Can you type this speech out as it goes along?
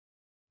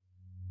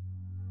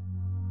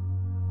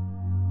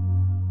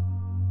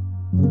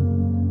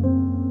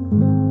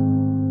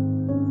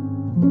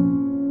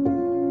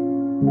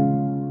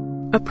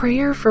A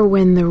Prayer for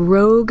When the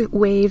Rogue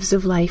Waves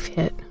of Life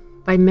Hit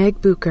by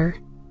Meg Bucher,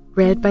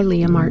 read by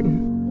Leah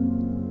Martin.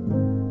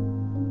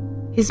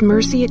 His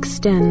mercy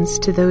extends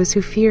to those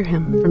who fear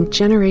him from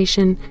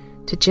generation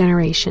to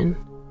generation.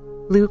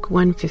 Luke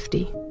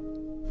 1:50.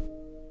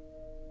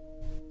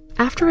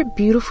 After a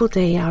beautiful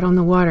day out on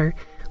the water,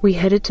 we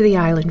headed to the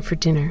island for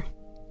dinner.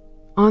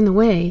 On the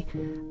way,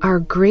 our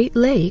Great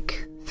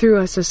Lake threw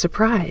us a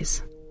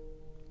surprise,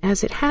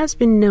 as it has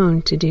been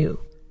known to do.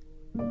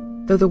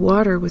 Though the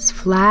water was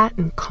flat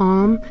and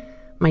calm,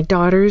 my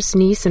daughter's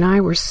niece and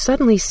I were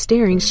suddenly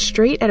staring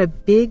straight at a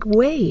big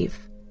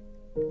wave.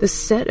 The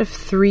set of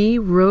 3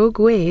 rogue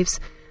waves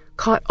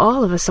caught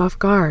all of us off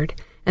guard,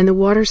 and the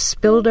water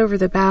spilled over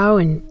the bow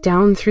and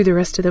down through the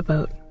rest of the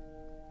boat.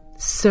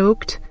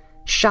 Soaked,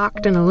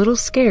 shocked, and a little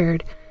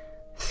scared,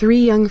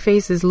 3 young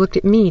faces looked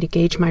at me to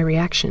gauge my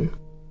reaction.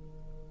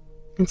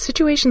 In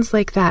situations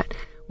like that,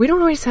 we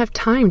don't always have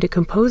time to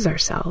compose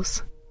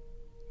ourselves.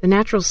 The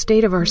natural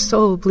state of our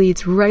soul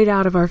bleeds right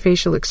out of our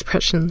facial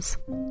expressions.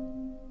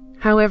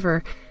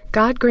 However,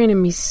 God granted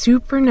me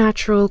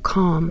supernatural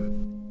calm,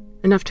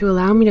 enough to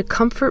allow me to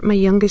comfort my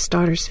youngest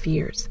daughter's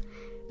fears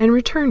and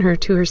return her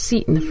to her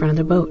seat in the front of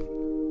the boat.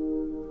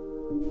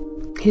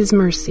 His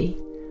mercy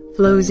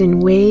flows in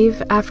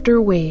wave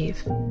after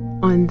wave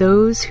on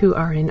those who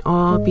are in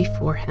awe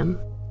before him.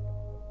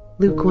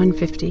 Luke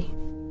 1:50.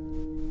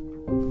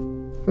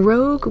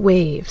 Rogue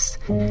waves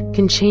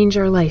can change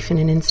our life in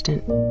an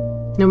instant,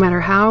 no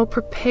matter how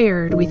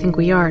prepared we think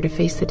we are to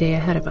face the day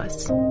ahead of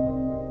us.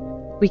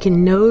 We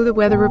can know the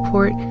weather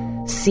report,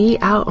 see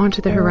out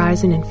onto the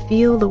horizon, and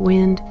feel the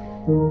wind,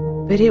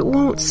 but it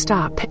won't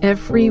stop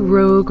every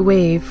rogue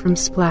wave from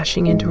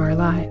splashing into our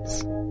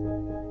lives.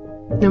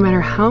 No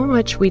matter how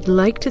much we'd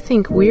like to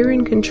think we're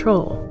in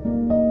control,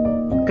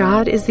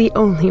 God is the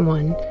only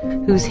one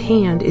whose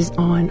hand is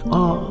on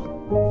all.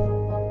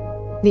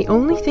 The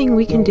only thing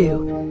we can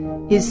do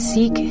is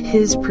seek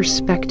his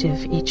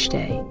perspective each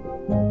day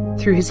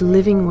through his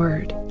living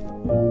word.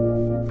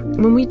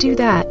 When we do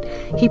that,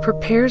 he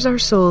prepares our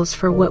souls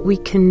for what we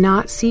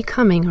cannot see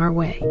coming our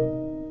way.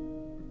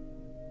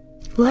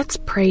 Let's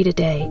pray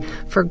today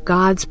for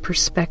God's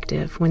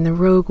perspective when the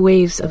rogue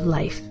waves of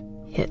life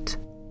hit.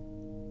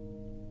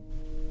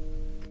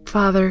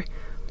 Father,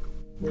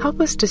 help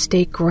us to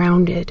stay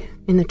grounded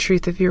in the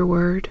truth of your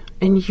word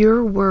and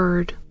your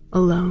word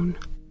alone.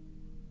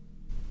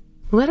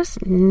 Let us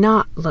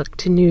not look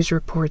to news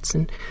reports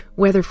and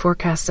weather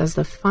forecasts as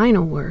the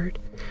final word,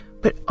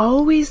 but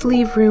always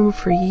leave room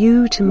for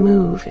you to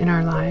move in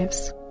our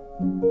lives.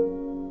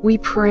 We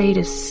pray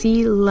to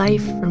see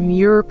life from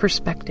your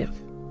perspective.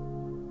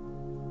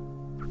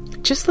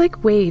 Just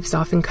like waves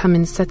often come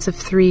in sets of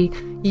 3,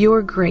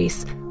 your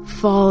grace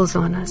falls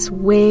on us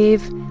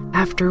wave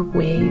after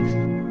wave.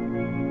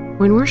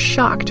 When we're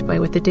shocked by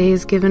what the day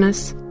has given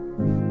us,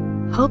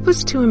 help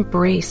us to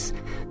embrace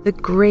the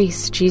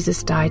grace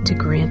Jesus died to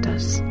grant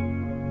us.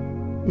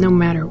 No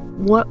matter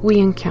what we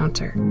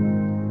encounter,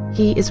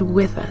 he is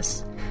with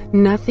us.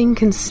 Nothing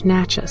can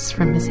snatch us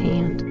from his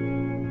hand.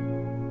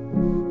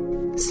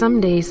 Some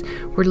days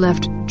we're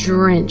left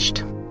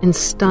drenched and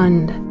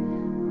stunned,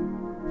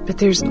 but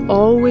there's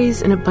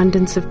always an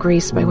abundance of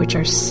grace by which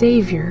our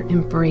Savior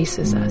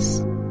embraces us.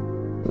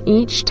 And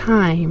each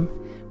time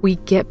we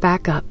get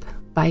back up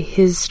by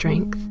his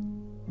strength,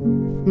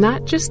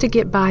 not just to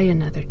get by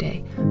another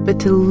day, but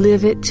to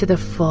live it to the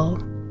full.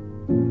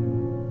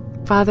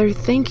 Father,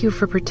 thank you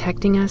for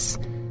protecting us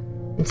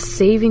and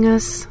saving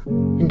us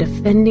and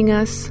defending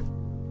us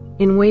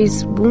in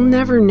ways we'll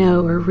never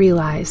know or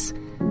realize.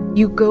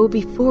 You go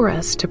before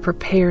us to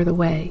prepare the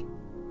way.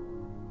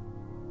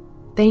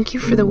 Thank you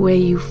for the way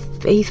you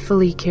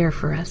faithfully care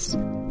for us,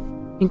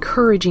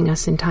 encouraging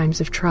us in times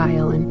of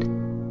trial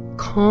and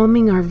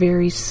calming our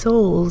very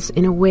souls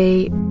in a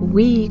way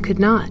we could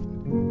not.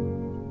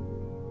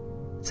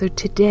 So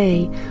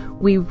today,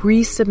 we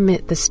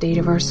resubmit the state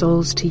of our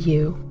souls to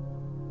you.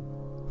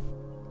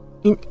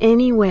 In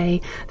any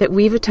way that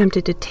we've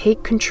attempted to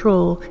take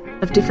control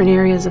of different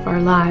areas of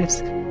our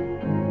lives,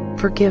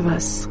 forgive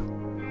us.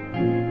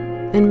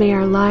 And may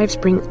our lives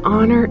bring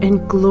honor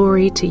and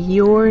glory to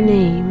your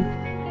name,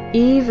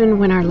 even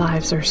when our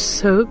lives are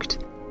soaked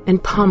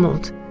and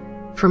pummeled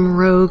from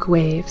rogue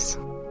waves.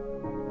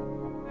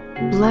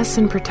 Bless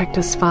and protect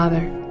us,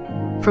 Father,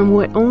 from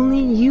what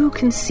only you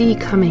can see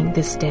coming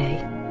this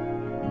day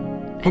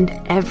and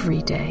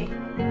every day.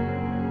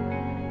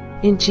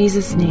 In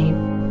Jesus' name,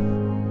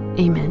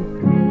 amen.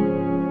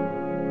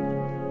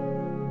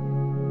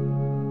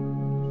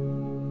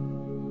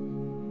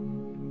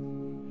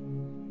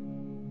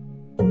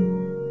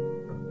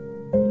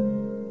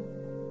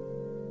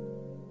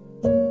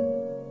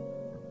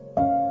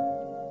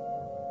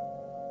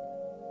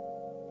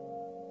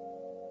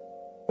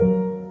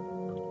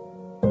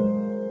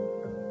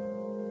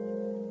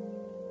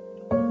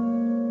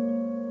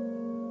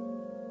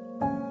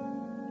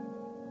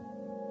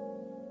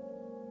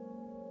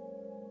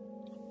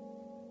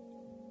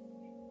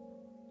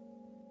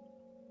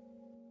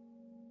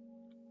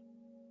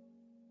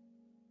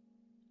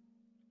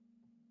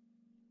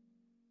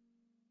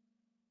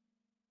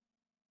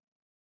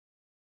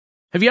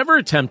 Have you ever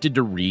attempted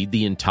to read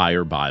the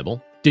entire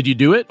Bible? Did you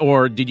do it,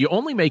 or did you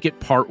only make it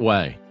part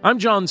way? I'm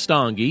John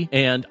Stange,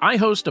 and I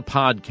host a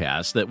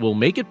podcast that will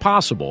make it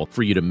possible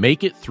for you to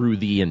make it through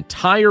the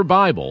entire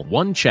Bible,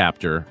 one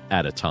chapter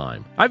at a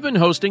time. I've been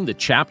hosting the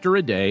Chapter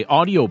a Day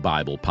audio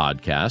Bible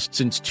podcast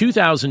since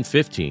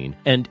 2015,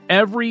 and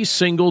every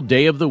single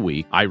day of the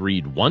week, I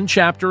read one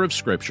chapter of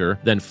Scripture,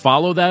 then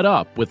follow that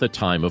up with a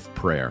time of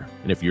prayer.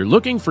 And if you're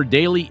looking for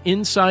daily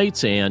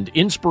insights and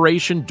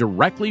inspiration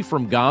directly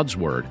from God's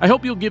Word, I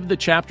hope you'll give the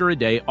Chapter a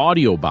Day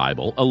audio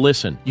Bible a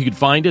listen. You can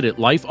find it at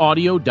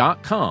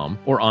lifeaudio.com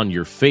or on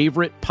your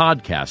favorite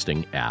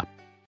podcasting app.